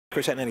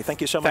Chris Hennedy,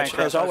 thank you so much.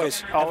 Thanks, as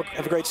always,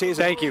 have a great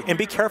season. Thank you. And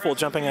be careful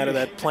jumping out of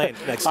that plane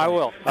next time. I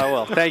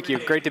will. Thank you.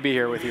 Great to be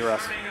here with you,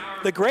 Russ.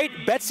 The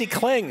great Betsy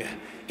Kling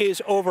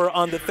is over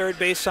on the third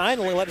base side.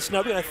 And let us know.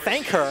 We're going to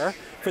thank her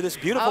for this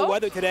beautiful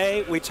weather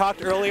today. We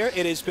talked earlier.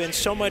 It has been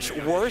so much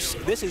worse.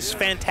 This is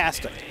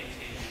fantastic.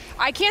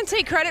 I can't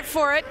take credit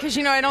for it because,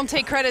 you know, I don't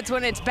take credits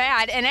when it's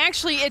bad. And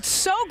actually, it's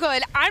so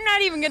good, I'm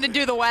not even going to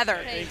do the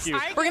weather. Thank you.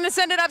 We're going to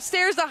send it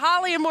upstairs to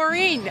Holly and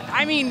Maureen.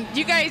 I mean,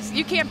 you guys,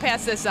 you can't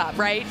pass this up,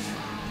 right?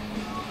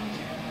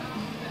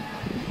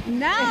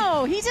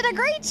 No, he did a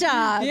great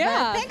job.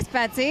 Yeah. Thanks,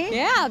 Betsy.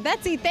 Yeah,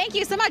 Betsy, thank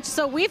you so much.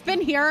 So we've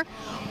been here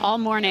all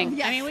morning.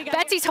 Yes. I mean,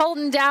 Betsy's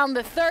holding down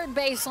the third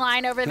base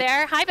line over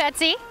there. Hi,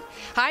 Betsy.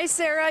 Hi,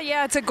 Sarah.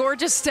 Yeah, it's a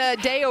gorgeous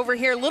day over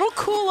here. A little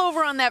cool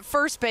over on that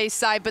first base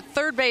side, but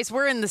third base,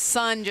 we're in the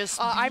sun.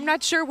 I'm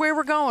not sure where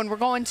we're going. We're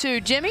going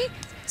to Jimmy?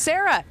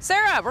 Sarah,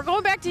 we're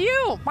going back to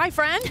you, my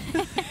friend.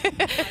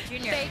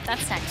 Junior,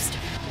 that's next.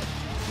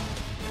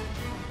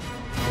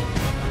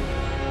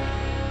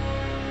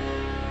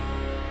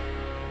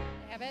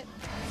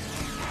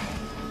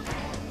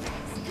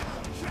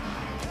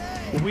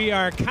 We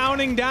are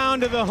counting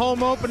down to the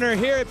home opener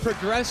here at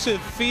Progressive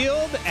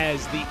Field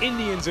as the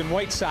Indians and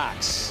White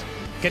Sox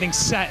getting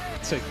set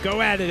to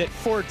go at it at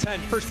 4:10.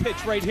 First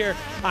pitch right here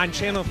on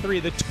Channel 3,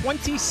 the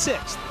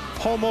 26th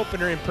home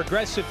opener in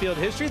Progressive Field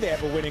history. They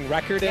have a winning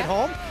record at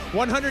home,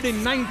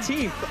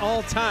 119th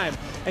all time.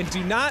 And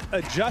do not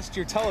adjust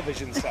your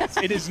television sets.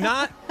 It is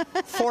not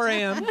 4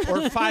 a.m.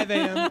 or 5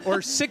 a.m.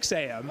 or 6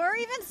 a.m. Or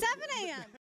even 7 a.m.